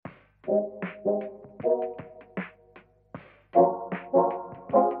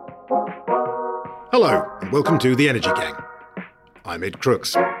Hello, and welcome to The Energy Gang. I'm Ed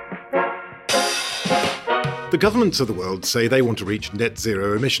Crooks. The governments of the world say they want to reach net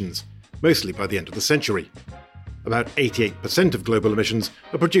zero emissions, mostly by the end of the century. About 88% of global emissions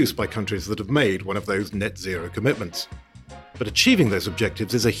are produced by countries that have made one of those net zero commitments. But achieving those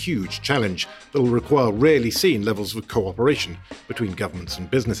objectives is a huge challenge that will require rarely seen levels of cooperation between governments and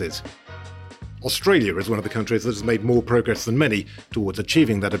businesses. Australia is one of the countries that has made more progress than many towards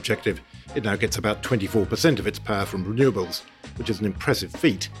achieving that objective. It now gets about 24% of its power from renewables, which is an impressive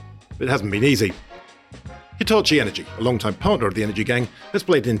feat, but it hasn't been easy. Hitachi Energy, a long-time partner of the Energy Gang, has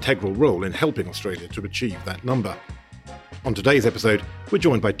played an integral role in helping Australia to achieve that number. On today's episode, we're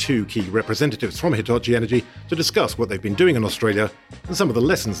joined by two key representatives from Hitachi Energy to discuss what they've been doing in Australia and some of the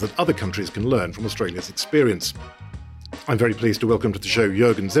lessons that other countries can learn from Australia's experience. I'm very pleased to welcome to the show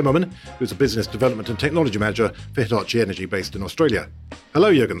Jürgen Zimmermann, who's a Business Development and Technology Manager for Hitachi Energy based in Australia.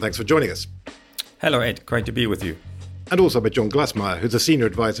 Hello Jürgen, thanks for joining us. Hello Ed, great to be with you. And also by John Glassmeyer, who's a Senior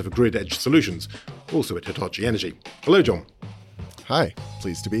Advisor for Grid Edge Solutions, also at Hitachi Energy. Hello John. Hi,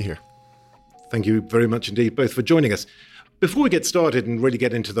 pleased to be here. Thank you very much indeed both for joining us. Before we get started and really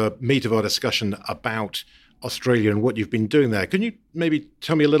get into the meat of our discussion about Australia and what you've been doing there, can you maybe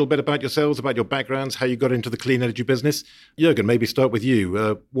tell me a little bit about yourselves, about your backgrounds, how you got into the clean energy business? Jürgen, maybe start with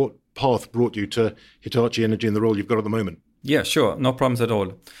you. What path brought you to Hitachi Energy and the role you've got at the moment? Yeah, sure. No problems at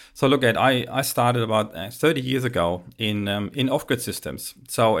all. So look, Ed, I started about 30 years ago in off-grid systems.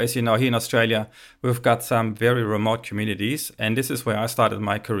 So as you know, here in Australia, we've got some very remote communities. And this is where I started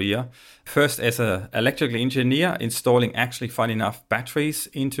my career. First as an electrical engineer, installing actually, fun enough, batteries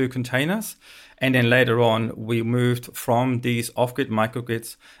into containers. And then later on, we moved from these off-grid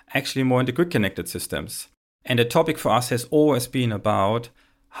microgrids actually more into grid-connected systems. And the topic for us has always been about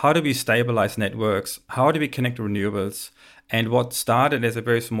how do we stabilize networks? How do we connect renewables? And what started as a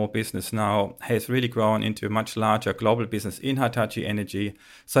very small business now has really grown into a much larger global business in Hitachi Energy.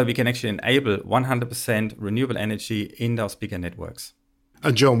 So we can actually enable 100% renewable energy in those bigger networks.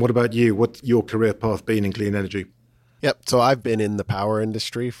 And John, what about you? What's your career path been in clean energy? Yep. So I've been in the power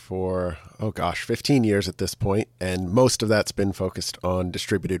industry for, 15 years at this point. And most of that's been focused on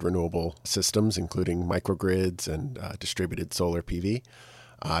distributed renewable systems, including microgrids and distributed solar PV.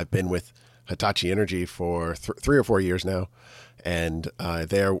 I've been with Hitachi Energy for 3 or 4 years now. And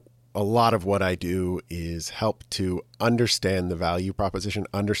there, a lot of what I do is help to understand the value proposition,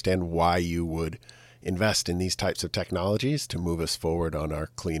 understand why you would invest in these types of technologies to move us forward on our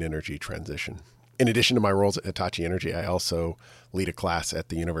clean energy transition. In addition to my roles at Hitachi Energy, I also lead a class at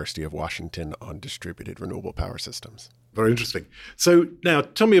the University of Washington on distributed renewable power systems. Very interesting. So now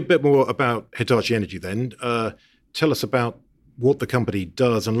tell me a bit more about Hitachi Energy then. Tell us about what the company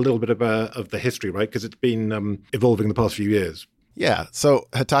does and a little bit of the history, right? Because it's been evolving the past few years. Yeah. So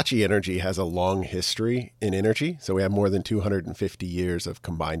Hitachi Energy has a long history in energy. So we have more than 250 years of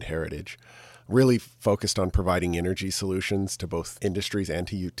combined heritage, really focused on providing energy solutions to both industries and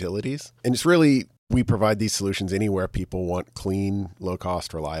to utilities. And it's really, we provide these solutions anywhere people want clean, low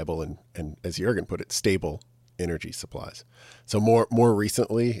cost, reliable, and as Jürgen put it, stable energy supplies. So more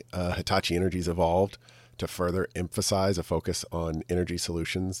recently, Hitachi Energy's evolved to further emphasize a focus on energy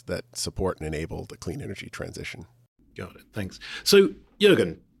solutions that support and enable the clean energy transition. Got it. Thanks. So,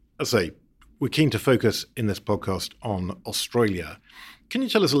 Jürgen, as I say, we're keen to focus in this podcast on Australia. Can you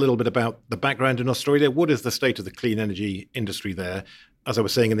tell us a little bit about the background in Australia? What is the state of the clean energy industry there? As I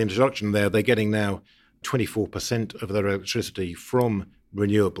was saying in the introduction there, they're getting now 24% of their electricity from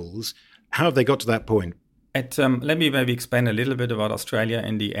renewables. How have they got to that point? Let me maybe explain a little bit about Australia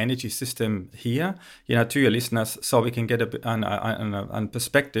and the energy system here, to your listeners, so we can get a bit on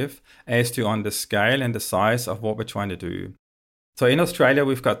perspective as to on the scale and the size of what we're trying to do. So in Australia,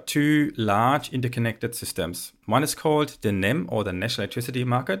 we've got two large interconnected systems. One is called the NEM, or the National Electricity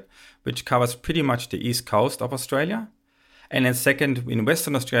Market, which covers pretty much the east coast of Australia. And then second, in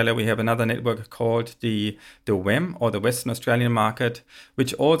Western Australia, we have another network called the WEM, or the Western Australian Market,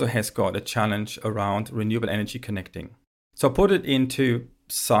 which also has got a challenge around renewable energy connecting. So put it into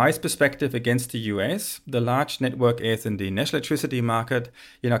size perspective against the US, the large network is in the National Electricity Market,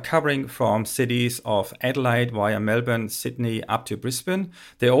 covering from cities of Adelaide via Melbourne, Sydney, up to Brisbane.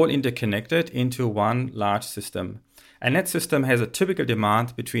 They're all interconnected into one large system. And that system has a typical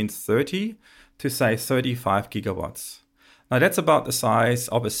demand between 30 to say 35 gigawatts. Now, that's about the size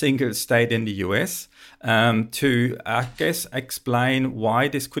of a single state in the US to, I guess, explain why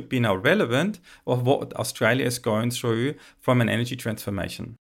this could be now relevant of what Australia is going through from an energy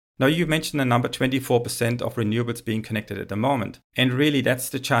transformation. Now, you mentioned the number 24% of renewables being connected at the moment. And really, that's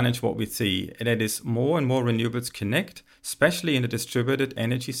the challenge what we see. That is more and more renewables connect, especially in the distributed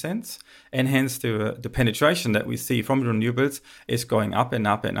energy sense. And hence, the penetration that we see from renewables is going up and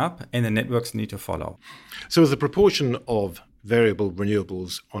up and up, and the networks need to follow. So as the proportion of variable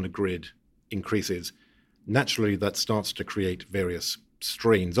renewables on a grid increases, naturally that starts to create various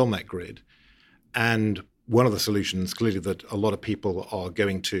strains on that grid. And one of the solutions, clearly, that a lot of people are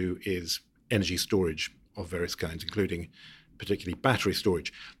going to is energy storage of various kinds, including particularly battery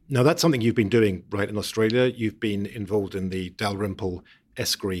storage. Now, that's something you've been doing right in Australia. You've been involved in the Dalrymple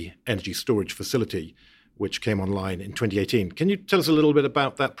Eskery energy storage facility, which came online in 2018. Can you tell us a little bit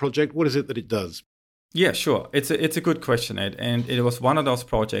about that project? What is it that it does? Yeah, sure. It's a good question, Ed. And it was one of those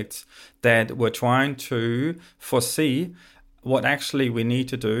projects that we're trying to foresee what actually we need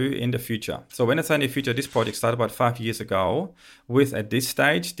to do in the future. So when I say in the future, this project started about 5 years ago with, at this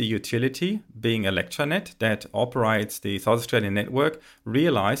stage, the utility being Electranet that operates the South Australian network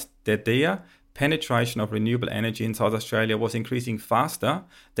realized that their penetration of renewable energy in South Australia was increasing faster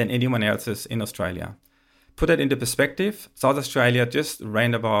than anyone else's in Australia. Put that into perspective, South Australia just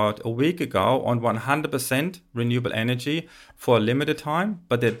ran about a week ago on 100% renewable energy for a limited time,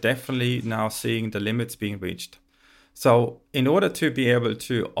 but they're definitely now seeing the limits being reached. So in order to be able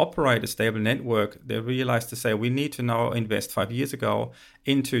to operate a stable network, they realized to say we need to now invest 5 years ago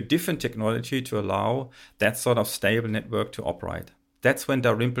into different technology to allow that sort of stable network to operate. That's when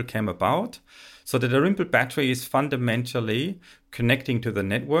Dalrymple came about. So the Dalrymple battery is fundamentally connecting to the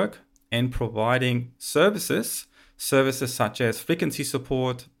network and providing services such as frequency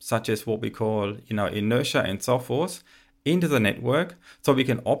support, such as what we call inertia and so forth, into the network so we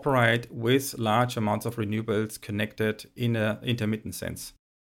can operate with large amounts of renewables connected in an intermittent sense.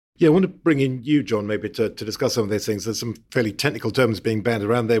 Yeah, I want to bring in you, John, maybe to discuss some of those things. There's some fairly technical terms being bandied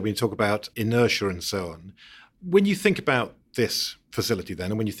around there when you talk about inertia and so on. When you think about this facility then,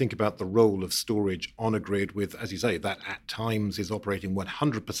 and when you think about the role of storage on a grid with, as you say, that at times is operating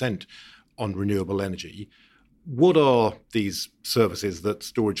 100% on renewable energy, what are these services that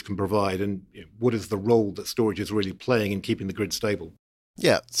storage can provide, and what is the role that storage is really playing in keeping the grid stable?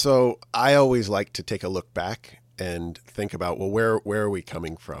 Yeah, so I always like to take a look back and think about, well, where are we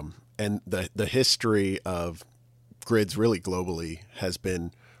coming from? And the history of grids really globally has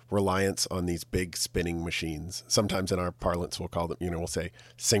been reliance on these big spinning machines. Sometimes in our parlance, we'll call them, we'll say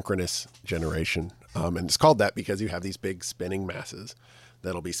synchronous generation. And it's called that because you have these big spinning masses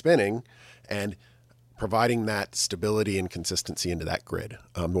that'll be spinning and providing that stability and consistency into that grid,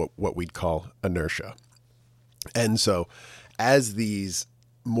 what we'd call inertia. And so as these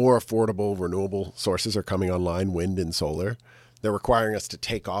more affordable renewable sources are coming online, wind and solar, they're requiring us to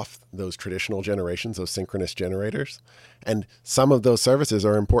take off those traditional generations, those synchronous generators. And some of those services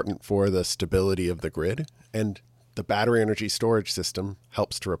are important for the stability of the grid. And the battery energy storage system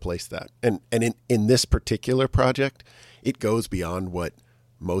helps to replace that. And in this particular project, it goes beyond what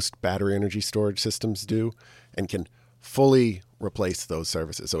most battery energy storage systems do and can fully replace those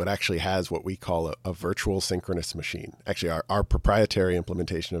services. So it actually has what we call a virtual synchronous machine. Actually, our proprietary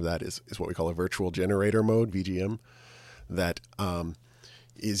implementation of that is what we call a virtual generator mode, VGM, that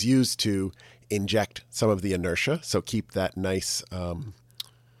is used to inject some of the inertia. So keep that nice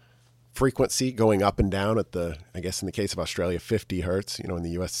frequency going up and down at the, I guess in the case of Australia, 50 hertz, in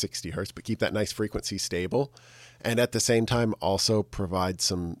the US 60 hertz, but keep that nice frequency stable. And at the same time, also provide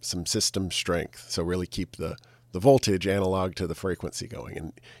some system strength. So really keep the voltage analog to the frequency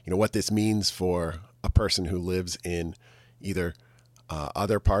going. And what this means for a person who lives in either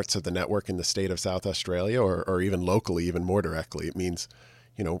other parts of the network in the state of South Australia or even locally, even more directly, it means,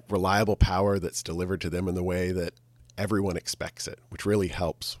 reliable power that's delivered to them in the way that everyone expects it, which really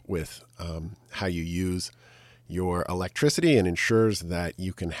helps with how you use your electricity and ensures that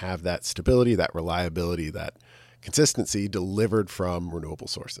you can have that stability, that reliability, that consistency delivered from renewable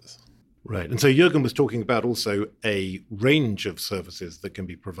sources. Right. And so Jürgen was talking about also a range of services that can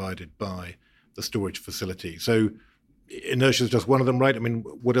be provided by the storage facility. So inertia is just one of them, right? I mean,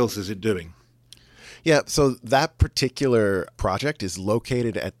 what else is it doing? Yeah, so that particular project is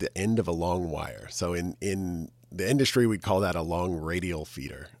located at the end of a long wire. So in the industry, we'd call that a long radial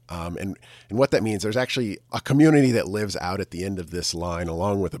feeder. And what that means, there's actually a community that lives out at the end of this line,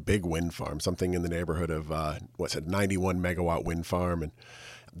 along with a big wind farm, something in the neighborhood of, 91 megawatt wind farm. And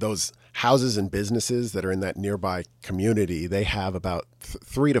those houses and businesses that are in that nearby community, they have about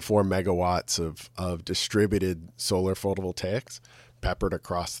 3 to 4 megawatts of distributed solar photovoltaics peppered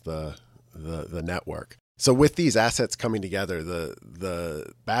across the network. So with these assets coming together,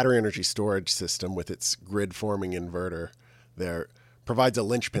 the battery energy storage system with its grid forming inverter, they're provides a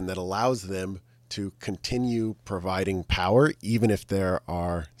linchpin that allows them to continue providing power even if there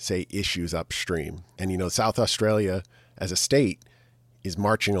are, say, issues upstream. And, South Australia as a state is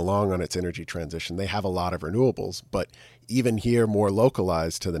marching along on its energy transition. They have a lot of renewables, but even here, more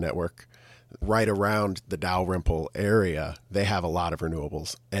localized to the network, right around the Dalrymple area, they have a lot of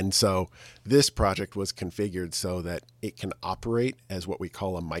renewables. And so this project was configured so that it can operate as what we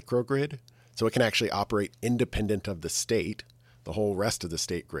call a microgrid. So it can actually operate independent of the state, the whole rest of the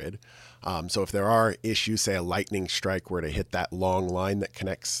state grid. So if there are issues, say a lightning strike were to hit that long line that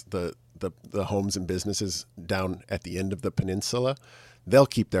connects the homes and businesses down at the end of the peninsula, they'll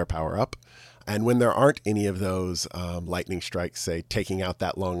keep their power up. And when there aren't any of those lightning strikes, say, taking out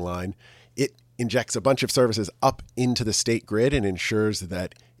that long line, it injects a bunch of services up into the state grid and ensures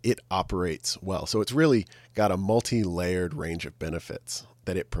that it operates well. So it's really got a multi-layered range of benefits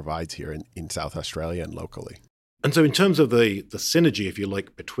that it provides here in South Australia and locally. And so in terms of the synergy, if you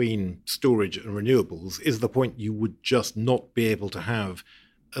like, between storage and renewables, is the point you would just not be able to have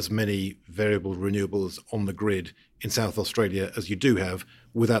as many variable renewables on the grid in South Australia as you do have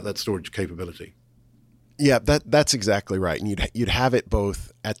without that storage capability? Yeah, that's exactly right. And you'd have it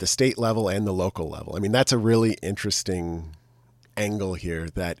both at the state level and the local level. I mean, that's a really interesting angle here,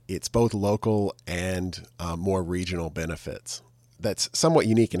 that it's both local and more regional benefits. That's somewhat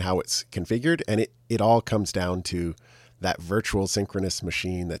unique in how it's configured, and it all comes down to that virtual synchronous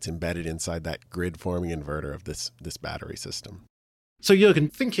machine that's embedded inside that grid-forming inverter of this battery system. So,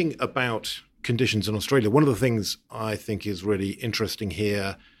 Jürgen, thinking about conditions in Australia, one of the things I think is really interesting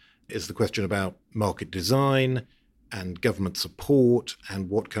here is the question about market design and government support and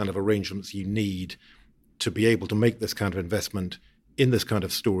what kind of arrangements you need to be able to make this kind of investment in this kind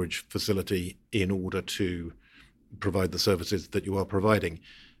of storage facility in order to provide the services that you are providing.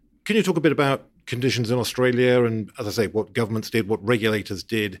 Can you talk a bit about conditions in Australia and, as I say, what governments did, what regulators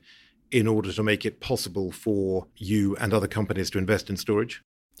did in order to make it possible for you and other companies to invest in storage?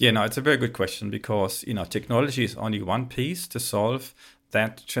 Yeah, no, it's a very good question because, technology is only one piece to solve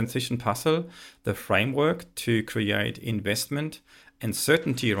that transition puzzle, the framework to create investment and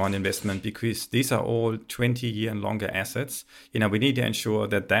certainty around investment, because these are all 20-year and longer assets. We need to ensure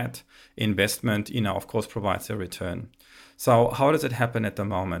that investment, of course, provides a return. So how does it happen at the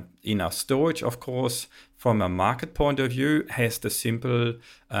moment? Storage, of course, from a market point of view, has the simple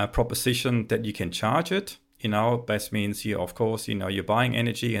proposition that you can charge it. That means you're buying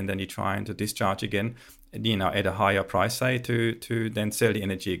energy and then you're trying to discharge again, at a higher price, say, to then sell the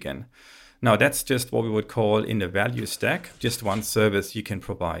energy again. Now, that's just what we would call in the value stack, just one service you can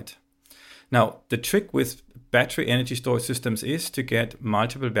provide. Now, the trick with battery energy storage systems is to get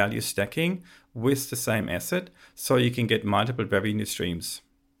multiple value stacking with the same asset, so you can get multiple revenue streams.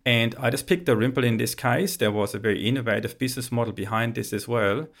 And I just picked the Dalrymple in this case. There was a very innovative business model behind this as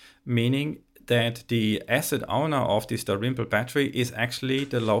well, meaning that the asset owner of this Dalrymple battery is actually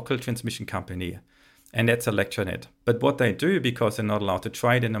the local transmission company, and that's Electranet. But what they do, because they're not allowed to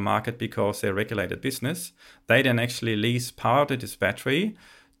trade in the market because they're a regulated business, they then actually lease part of this battery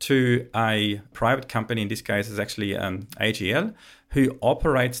to a private company. In this case, is actually AGL, who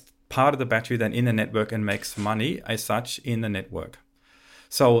operates part of the battery then in the network and makes money as such in the network.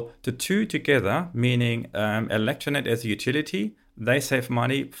 So the two together, meaning Electranet as a utility, they save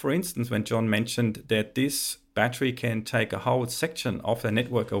money. For instance, when John mentioned that this battery can take a whole section of the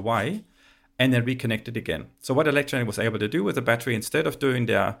network away and then reconnect it again. So what Electranet was able to do with the battery, instead of doing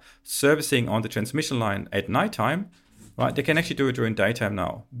their servicing on the transmission line at nighttime, right, they can actually do it during daytime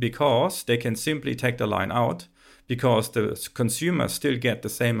now, because they can simply take the line out, because the consumers still get the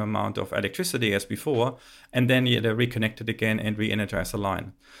same amount of electricity as before, and then they reconnect it again and re-energize the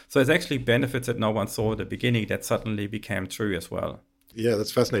line. So it's actually benefits that no one saw at the beginning that suddenly became true as well. Yeah,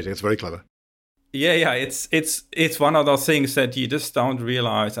 that's fascinating. It's very clever. Yeah, it's one of those things that you just don't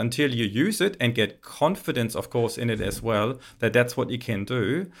realize until you use it and get confidence, of course, in it as well, that that's what you can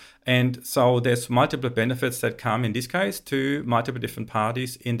do. And so there's multiple benefits that come, in this case, to multiple different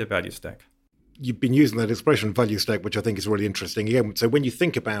parties in the value stack. You've been using that expression, value stack, which I think is really interesting. Again, so when you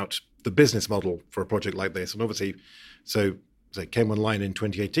think about the business model for a project like this, and obviously, so it came online in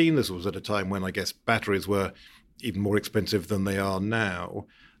 2018. This was at a time when I guess batteries were even more expensive than they are now.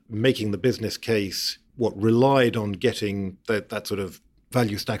 Making the business case relied on getting that sort of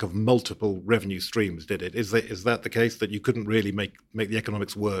value stack of multiple revenue streams, did it? Is that the case, that you couldn't really make the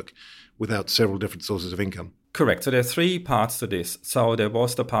economics work without several different sources of income? Correct. So there are three parts to this. So there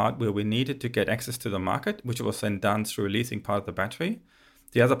was the part where we needed to get access to the market, which was then done through leasing part of the battery.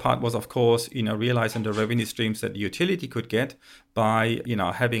 The other part was, of course, realizing the revenue streams that the utility could get by,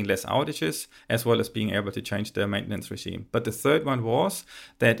 having less outages, as well as being able to change their maintenance regime. But the third one was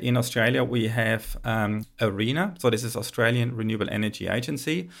that in Australia, we have ARENA. So this is Australian Renewable Energy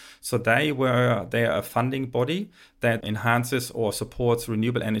Agency. So they are a funding body that enhances or supports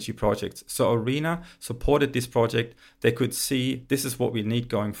renewable energy projects. So ARENA supported this project. They could see this is what we need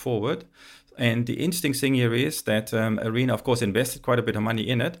going forward. And the interesting thing here is that ARENA, of course, invested quite a bit of money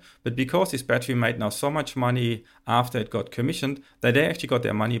in it. But because this battery made now so much money after it got commissioned, that they actually got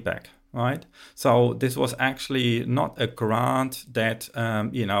their money back, right? So this was actually not a grant that,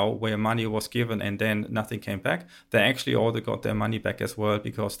 where money was given and then nothing came back. They actually all got their money back as well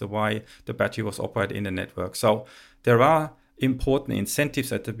because the way the battery was operated in the network. So there are important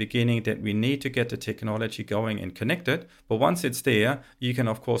incentives at the beginning that we need to get the technology going and connected. But once it's there, you can,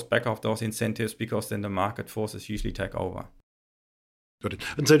 of course, back off those incentives because then the market forces usually take over. Got it.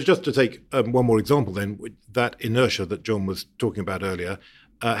 And so just to take one more example then, that inertia that John was talking about earlier,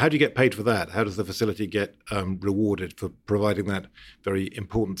 how do you get paid for that? How does the facility get rewarded for providing that very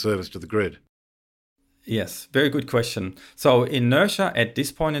important service to the grid? Yes, very good question. So inertia at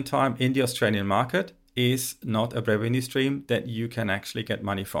this point in time in the Australian market is not a revenue stream that you can actually get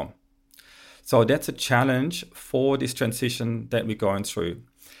money from. So that's a challenge for this transition that we're going through.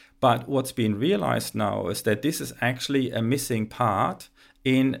 But what's been realized now is that this is actually a missing part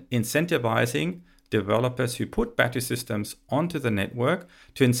in incentivizing developers who put battery systems onto the network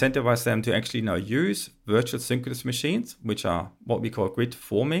to incentivize them to actually now use virtual synchronous machines, which are what we call grid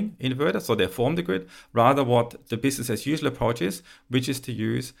forming inverters. So they form the grid, rather what the business as usual approach is, which is to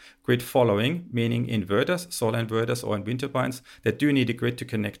use grid following, meaning inverters, solar inverters or wind turbines that do need a grid to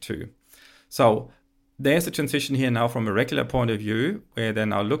connect to. So there's a transition here now from a regular point of view, where they're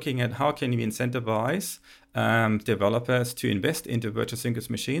now looking at how can we incentivize developers to invest into virtual synchronous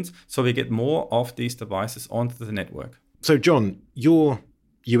machines so we get more of these devices onto the network. So, John, you're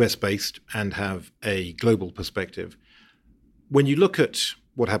US-based and have a global perspective. When you look at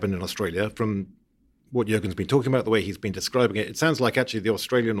what happened in Australia, from what Jürgen's been talking about, the way he's been describing it, it sounds like actually the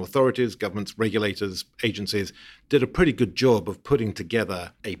Australian authorities, governments, regulators, agencies did a pretty good job of putting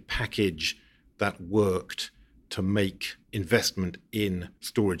together a package that worked to make investment in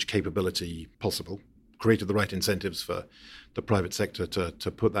storage capability possible, created the right incentives for the private sector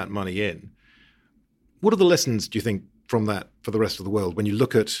to put that money in. What are the lessons, do you think, from that for the rest of the world when you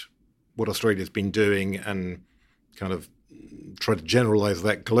look at what Australia's been doing and kind of try to generalize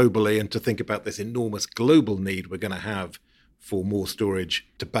that globally and to think about this enormous global need we're going to have for more storage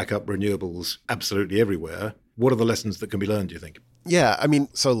to back up renewables absolutely everywhere? What are the lessons that can be learned, do you think? Yeah, I mean,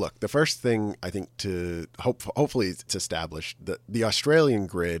 so look, the first thing I think to hopefully it's established that the Australian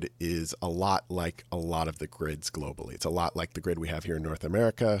grid is a lot like a lot of the grids globally. It's a lot like the grid we have here in North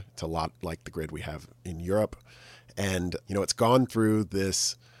America. It's a lot like the grid we have in Europe. And, it's gone through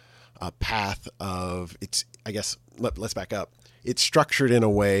this path of let's back up. It's structured in a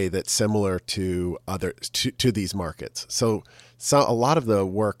way that's similar to to these markets. So a lot of the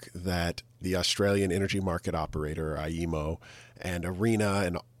work that the Australian Energy Market Operator, AEMO, and ARENA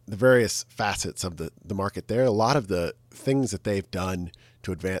and the various facets of the market there, a lot of the things that they've done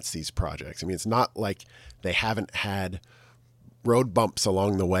to advance these projects. I mean, it's not like they haven't had road bumps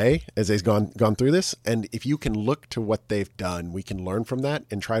along the way as they've gone through this. And if you can look to what they've done, we can learn from that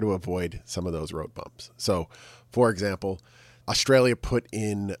and try to avoid some of those road bumps. So, for example, Australia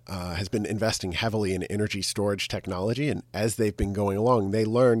has been investing heavily in energy storage technology. And as they've been going along, they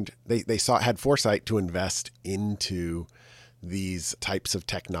learned, had foresight to invest into these types of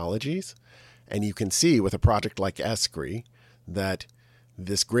technologies. And you can see with a project like ESCRI that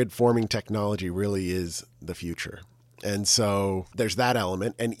this grid forming technology really is the future. And so there's that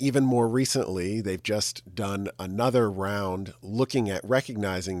element. And even more recently, they've just done another round looking at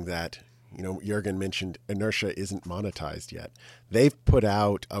recognizing that, Jürgen mentioned inertia isn't monetized yet. They've put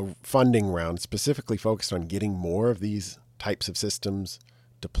out a funding round specifically focused on getting more of these types of systems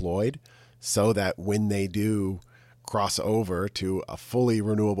deployed so that when they do cross over to a fully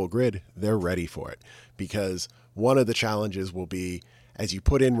renewable grid, they're ready for it. Because one of the challenges will be, as you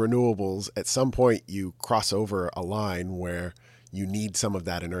put in renewables, at some point you cross over a line where you need some of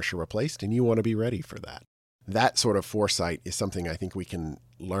that inertia replaced, and you want to be ready for that. That sort of foresight is something I think we can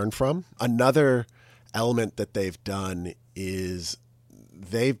learn from. Another element that they've done is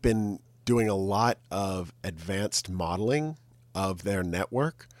they've been doing a lot of advanced modeling of their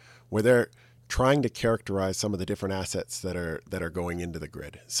network, where they're trying to characterize some of the different assets that are going into the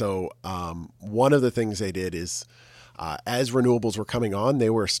grid. So one of the things they did is, as renewables were coming on, they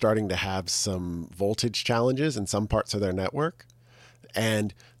were starting to have some voltage challenges in some parts of their network.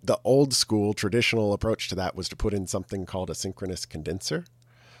 And the old school traditional approach to that was to put in something called a synchronous condenser.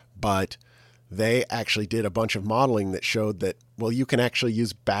 But they actually did a bunch of modeling that showed that, well, you can actually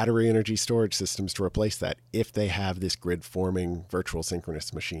use battery energy storage systems to replace that if they have this grid forming virtual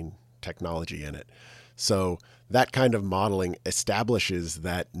synchronous machine technology in it. So that kind of modeling establishes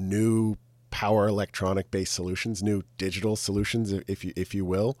that new power electronic based solutions, new digital solutions, if you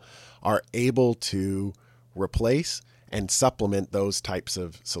will, are able to replace and supplement those types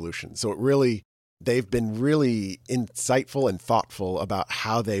of solutions. So they've been really insightful and thoughtful about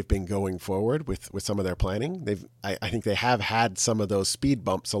how they've been going forward with some of their planning. I think they have had some of those speed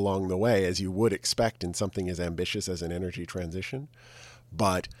bumps along the way, as you would expect in something as ambitious as an energy transition.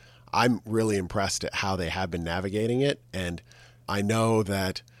 But I'm really impressed at how they have been navigating it. And I know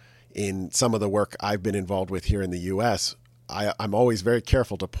that in some of the work I've been involved with here in the US, I'm always very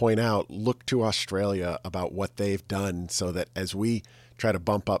careful to point out, look to Australia about what they've done so that as we try to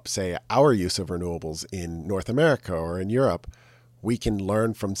bump up, say, our use of renewables in North America or in Europe, we can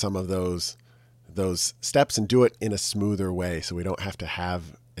learn from some of those steps and do it in a smoother way so we don't have to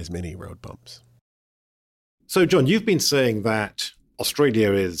have as many road bumps. So, John, you've been saying that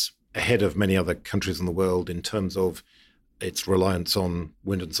Australia is ahead of many other countries in the world in terms of its reliance on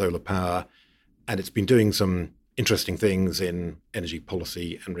wind and solar power, and it's been doing some interesting things in energy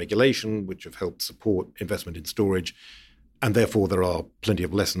policy and regulation, which have helped support investment in storage. And therefore, there are plenty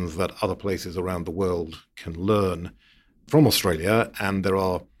of lessons that other places around the world can learn from Australia. And there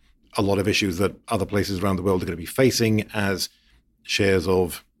are a lot of issues that other places around the world are going to be facing as shares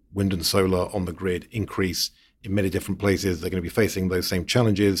of wind and solar on the grid increase in many different places. They're going to be facing those same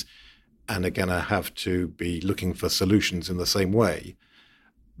challenges and are going to have to be looking for solutions in the same way.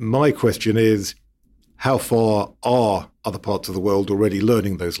 My question is, how far are other parts of the world already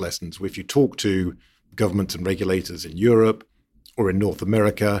learning those lessons? If you talk to governments and regulators in Europe or in North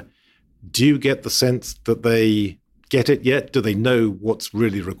America, do you get the sense that they get it yet? Do they know what's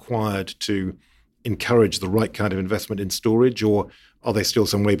really required to encourage the right kind of investment in storage, or are they still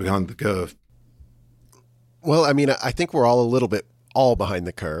some way behind the curve? Well, I mean, I think we're all behind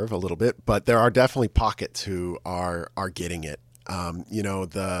the curve a little bit, but there are definitely pockets who are getting it.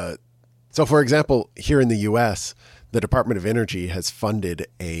 So, for example, here in the U.S., the Department of Energy has funded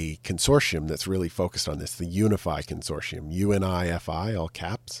a consortium that's really focused on this, the UNIFI Consortium, UNIFI, all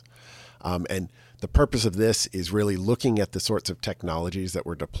caps. And the purpose of this is really looking at the sorts of technologies that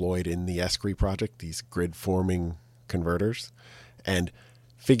were deployed in the ESCRI project, these grid-forming converters, and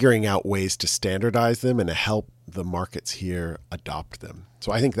figuring out ways to standardize them and to help the markets here adopt them.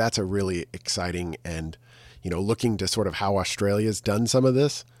 So I think that's a really exciting and, looking to sort of how Australia's done some of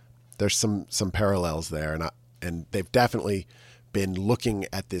this, there's some parallels there, and they've definitely been looking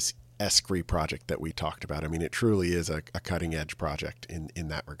at this ESCRI project that we talked about. I mean, it truly is a cutting edge project in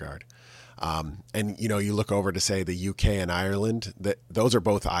that regard. And you look over to say the UK and Ireland, those are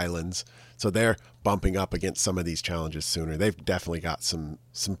both islands, so they're bumping up against some of these challenges sooner. They've definitely got some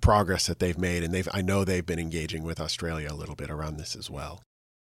progress that they've made, and I know they've been engaging with Australia a little bit around this as well.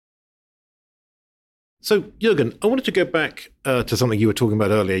 So, Jürgen, I wanted to go back to something you were talking about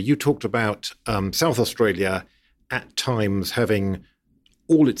earlier. You talked about South Australia at times having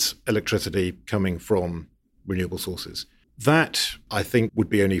all its electricity coming from renewable sources. That, I think, would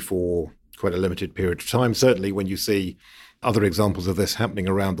be only for quite a limited period of time. Certainly when you see other examples of this happening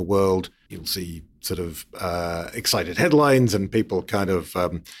around the world, you'll see sort of excited headlines and people kind of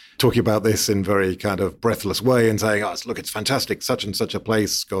talking about this in very kind of breathless way and saying, look, it's fantastic, such and such a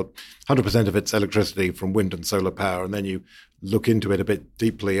place got 100% of its electricity from wind and solar power. And then you look into it a bit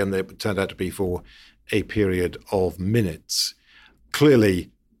deeply and it turned out to be for a period of minutes.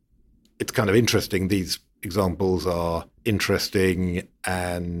 Clearly, it's kind of interesting. These examples are interesting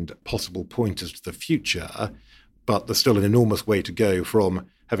and possible pointers to the future, but there's still an enormous way to go from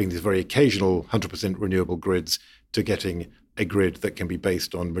having these very occasional 100% renewable grids to getting a grid that can be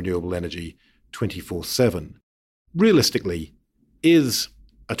based on renewable energy 24/7. Realistically, is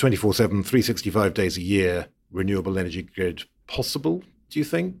a 24/7, 365 days a year renewable energy grid possible, do you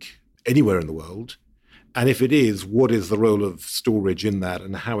think, anywhere in the world? And if it is, what is the role of storage in that,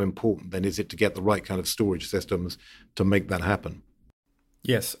 and how important then is it to get the right kind of storage systems to make that happen?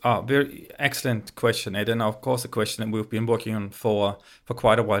 Yes, very excellent question, Ed, and of course a question that we've been working on for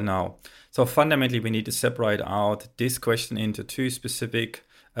quite a while now. So fundamentally, we need to separate out this question into two specific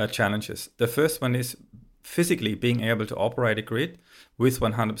challenges. The first one is physically being able to operate a grid with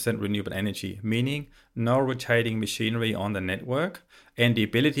 100% renewable energy, meaning no rotating machinery on the network, and the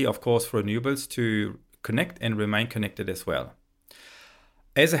ability, of course, for renewables to connect and remain connected as well.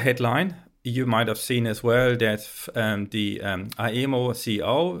 As a headline, You might have seen as well that the IMO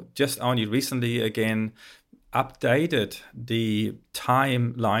CEO just only recently again updated the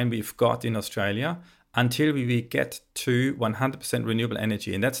timeline we've got in Australia until we get to 100% renewable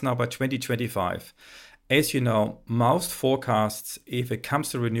energy, and that's now by 2025. As you know, most forecasts, if it comes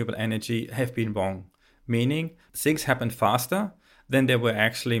to renewable energy, have been wrong, meaning things happen faster than they were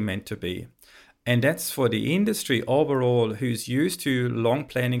actually meant to be. And that's for the industry overall, who's used to long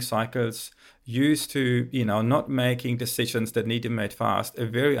planning cycles, used to, not making decisions that need to be made fast, a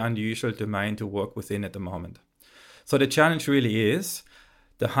very unusual domain to work within at the moment. So the challenge really is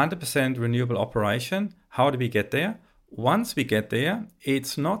the 100% renewable operation. How do we get there? Once we get there,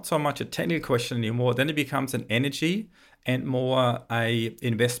 it's not so much a technical question anymore. Then it becomes an energy and more a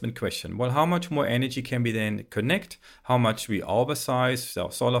investment question. Well, how much more energy can we then connect? How much we oversize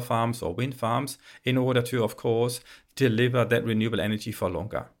our solar farms or wind farms in order to, of course, deliver that renewable energy for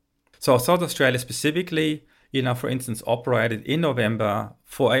longer? So South Australia specifically, for instance, operated in November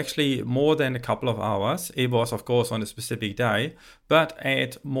for actually more than a couple of hours. It was, of course, on a specific day, but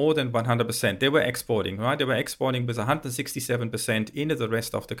at more than 100%. They were exporting, right? They were exporting with 167% into the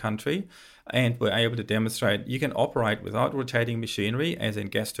rest of the country, and were able to demonstrate you can operate without rotating machinery, as in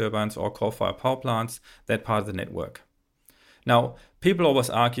gas turbines or coal-fired power plants, that part of the network. Now, people always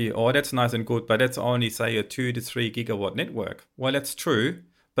argue, oh, that's nice and good, but that's only, say, a 2 to 3 gigawatt network. Well, that's true.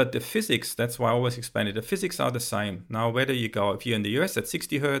 But the physics, that's why I always explain it, the physics are the same. Now, whether you go, if you're in the US at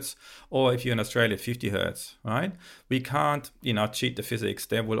 60 hertz or if you're in Australia at 50 hertz, right? We can't, cheat the physics.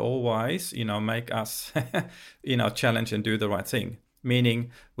 They will always, make us, challenge and do the right thing.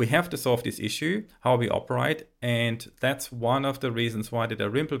 Meaning we have to solve this issue, how we operate. And that's one of the reasons why the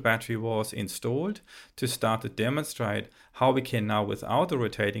Rimple battery was installed, to start to demonstrate how we can now, without the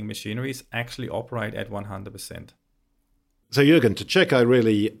rotating machineries, actually operate at 100%. So, Jürgen, to check I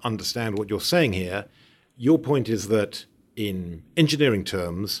really understand what you're saying here, your point is that in engineering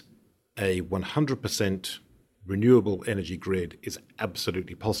terms, a 100% renewable energy grid is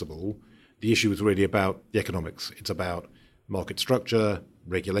absolutely possible. The issue is really about the economics. It's about market structure,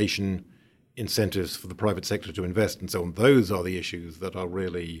 regulation, incentives for the private sector to invest, and so on. Those are the issues that are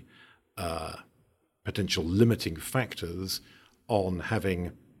really potential limiting factors on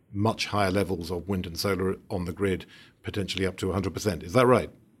having much higher levels of wind and solar on the grid, potentially up to 100%. Is that right?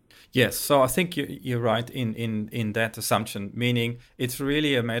 Yes. So I think you're right in that assumption, meaning it's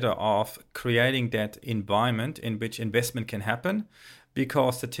really a matter of creating that environment in which investment can happen,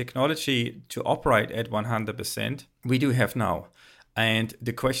 because the technology to operate at 100% we do have now. And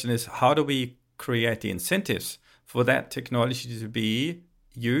the question is, how do we create the incentives for that technology to be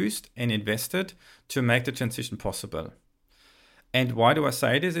used and invested to make the transition possible? And why do I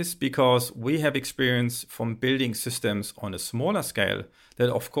say this? Is because we have experience from building systems on a smaller scale that,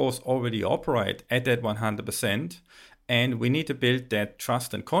 of course, already operate at that 100%. And we need to build that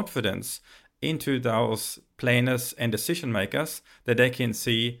trust and confidence into those planners and decision makers that they can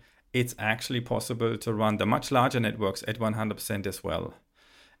see it's actually possible to run the much larger networks at 100% as well.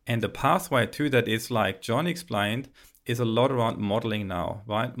 And the pathway to that is, like John explained, is a lot around modeling now,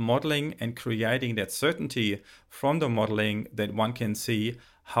 right? Modeling and creating that certainty from the modeling that one can see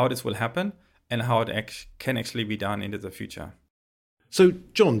how this will happen and how it can actually be done into the future. So,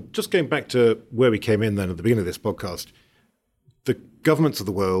 John, just going back to where we came in then at the beginning of this podcast, the governments of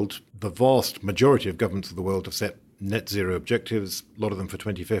the world, the vast majority of governments of the world have set net zero objectives, a lot of them for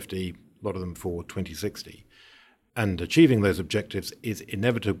 2050, a lot of them for 2060. And achieving those objectives is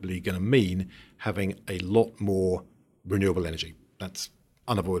inevitably going to mean having a lot more renewable energy. That's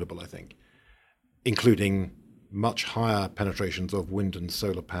unavoidable, I think, including much higher penetrations of wind and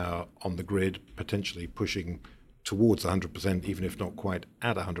solar power on the grid, potentially pushing towards 100%, even if not quite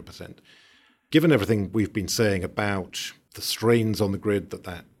at 100%. Given everything we've been saying about the strains on the grid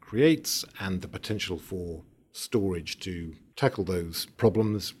that creates and the potential for storage to tackle those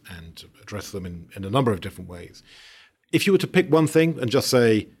problems and address them in a number of different ways, if you were to pick one thing and just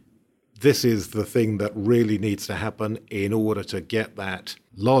say, this is the thing that really needs to happen in order to get that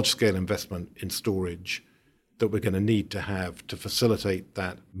large-scale investment in storage that we're going to need to have to facilitate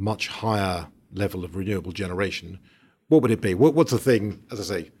that much higher level of renewable generation, what would it be? What's the thing, as I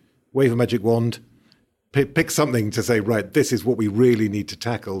say, wave a magic wand, pick something to say, right, this is what we really need to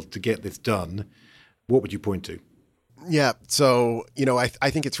tackle to get this done. What would you point to? Yeah. So, I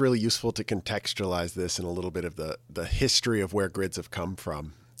think it's really useful to contextualize this in a little bit of the history of where grids have come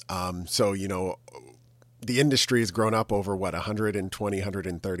from. The industry has grown up over 120,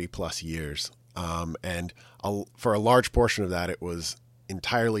 130 plus years. And for a large portion of that, it was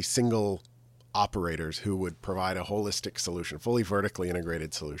entirely single operators who would provide a holistic solution, fully vertically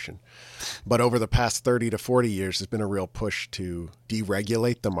integrated solution. But over the past 30 to 40 years, there's been a real push to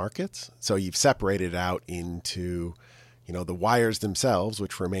deregulate the markets. So you've separated out into, the wires themselves,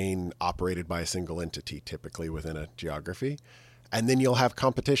 which remain operated by a single entity, typically within a geography. And then you'll have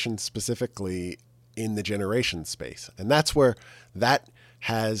competition specifically in the generation space. And that's where that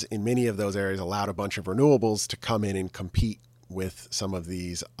has, in many of those areas, allowed a bunch of renewables to come in and compete with some of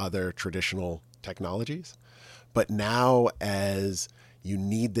these other traditional technologies. But now, as you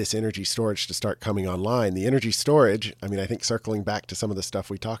need this energy storage to start coming online, the energy storage, I think circling back to some of the stuff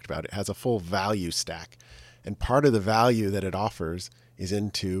we talked about, it has a full value stack. And part of the value that it offers is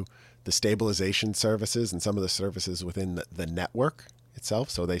into the stabilization services and some of the services within the network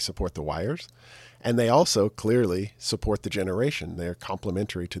itself. So they support the wires. And they also clearly support the generation. They're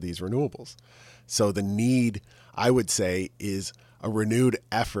complementary to these renewables. So the need, I would say, is a renewed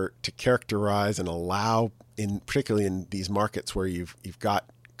effort to characterize and allow, particularly in these markets where you've got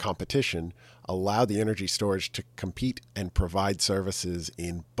competition, allow the energy storage to compete and provide services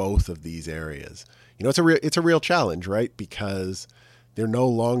in both of these areas. It's a real challenge, right? Because they're no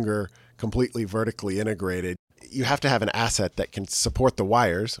longer completely vertically integrated. You have to have an asset that can support the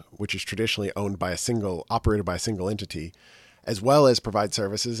wires, which is traditionally operated by a single entity, as well as provide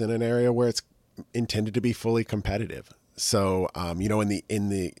services in an area where it's intended to be fully competitive. So, in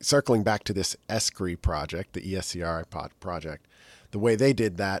the circling back to this ESCRI project, the ESCRI project, the way they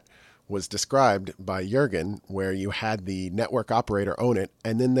did that was described by Jürgen, where you had the network operator own it,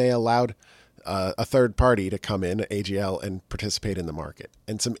 and then they allowed a third party to come in, AGL, and participate in the market.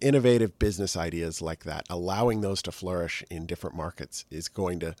 And some innovative business ideas like that, allowing those to flourish in different markets, is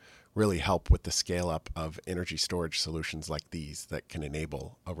going to really help with the scale up of energy storage solutions like these that can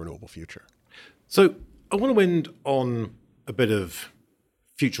enable a renewable future. So I want to end on a bit of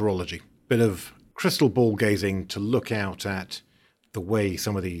futurology, a bit of crystal ball gazing to look out at the way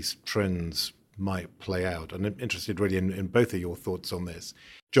some of these trends might play out. And I'm interested really in both of your thoughts on this.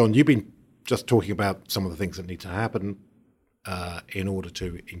 John, you've been just talking about some of the things that need to happen in order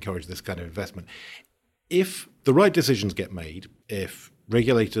to encourage this kind of investment. If the right decisions get made, if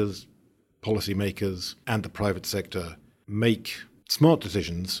regulators, policymakers, and the private sector make smart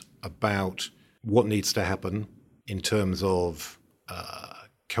decisions about what needs to happen in terms of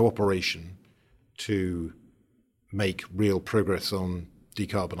cooperation to make real progress on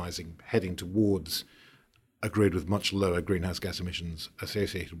decarbonising, heading towards a grid with much lower greenhouse gas emissions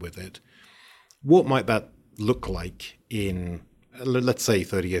associated with it, what might that look like in, let's say,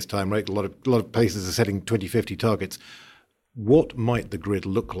 30 years' time, right? A lot of places are setting 2050 targets. What might the grid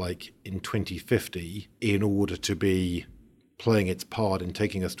look like in 2050 in order to be playing its part in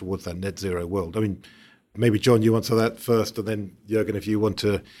taking us towards that net zero world? Maybe, John, you answer that first, and then, Jürgen, if you want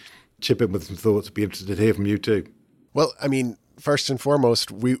to chip in with some thoughts, I'd be interested to hear from you too. Well, first and foremost,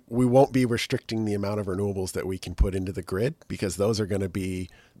 we won't be restricting the amount of renewables that we can put into the grid, because those are going to be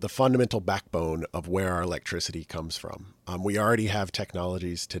the fundamental backbone of where our electricity comes from. We already have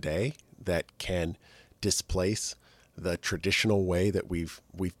technologies today that can displace the traditional way that we've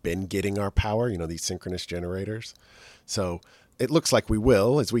been getting our power, these synchronous generators. So it looks like we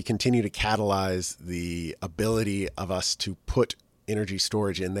will, as we continue to catalyze the ability of us to put energy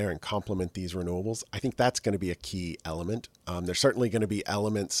storage in there and complement these renewables. I think that's going to be a key element. There's certainly going to be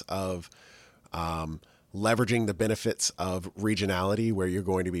elements of leveraging the benefits of regionality, where you're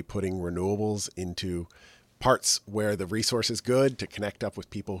going to be putting renewables into parts where the resource is good to connect up with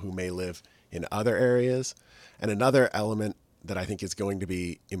people who may live in other areas. And another element that I think is going to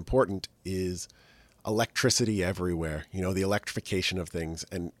be important is electricity everywhere, the electrification of things.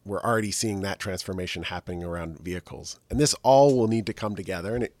 And we're already seeing that transformation happening around vehicles. And this all will need to come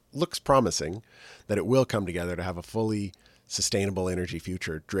together. And it looks promising that it will come together to have a fully sustainable energy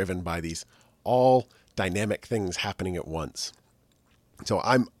future driven by these all dynamic things happening at once. So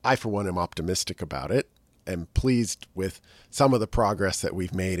I, for one, am optimistic about it and pleased with some of the progress that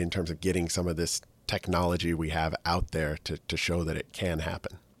we've made in terms of getting some of this technology we have out there to show that it can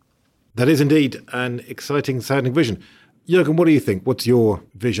happen. That is indeed an exciting sounding vision. Jürgen, what do you think? What's your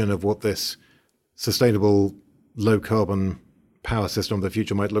vision of what this sustainable, low-carbon power system of the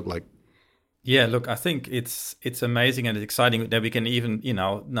future might look like? Yeah, look, I think it's amazing and it's exciting that we can even,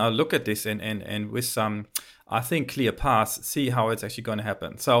 now look at this and with some, I think, clear paths, see how it's actually going to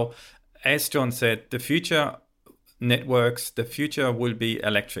happen. So, as John said, the future networks, the future will be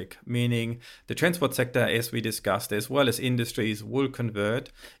electric, meaning the transport sector, as we discussed, as well as industries, will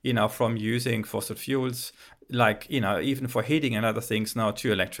convert, from using fossil fuels, like, even for heating and other things now,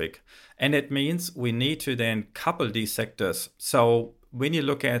 to electric. And it means we need to then couple these sectors. So when you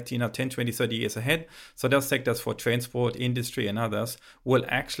look at 10, 20, 30 years ahead, so those sectors for transport, industry, and others will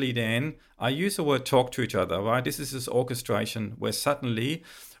actually then, I use the word talk to each other, right? This is this orchestration where suddenly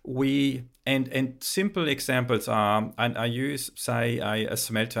we, and simple examples are, and I use, say, a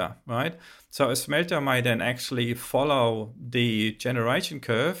smelter, right? So a smelter might then actually follow the generation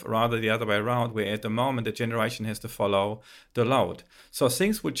curve rather the other way around, where at the moment the generation has to follow the load. So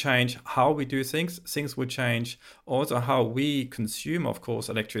things would change how we do things. Things would change also how we consume, of course,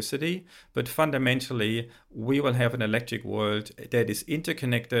 electricity. But fundamentally, we will have an electric world that is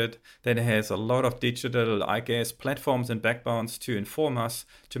interconnected, that has a lot of digital, I guess, platforms and backbones to inform us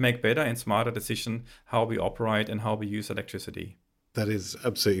to make better and smarter decisions how we operate and how we use electricity. That is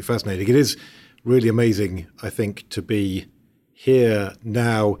absolutely fascinating. It is really amazing, I think, to be here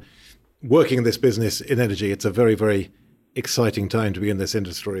now working in this business in energy. It's a very, very exciting time to be in this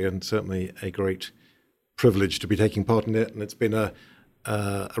industry, and certainly a great privilege to be taking part in it. And it's been a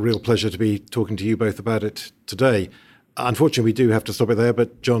real pleasure to be talking to you both about it today. Unfortunately, we do have to stop it there,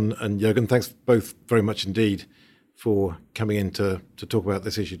 but John and Jürgen, thanks both very much indeed for coming in to talk about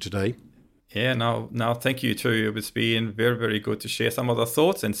this issue today. Yeah, now, thank you too. It's been very, very good to share some of the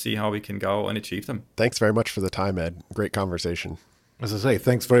thoughts and see how we can go and achieve them. Thanks very much for the time, Ed. Great conversation. As I say,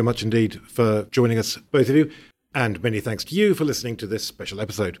 thanks very much indeed for joining us, both of you. And many thanks to you for listening to this special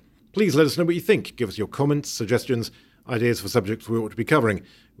episode. Please let us know what you think. Give us your comments, suggestions, ideas for subjects we ought to be covering.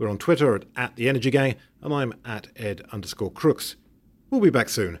 We're on Twitter at The Energy Gang, and I'm at Ed_Crooks. We'll be back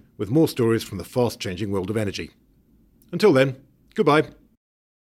soon with more stories from the fast-changing world of energy. Until then, goodbye.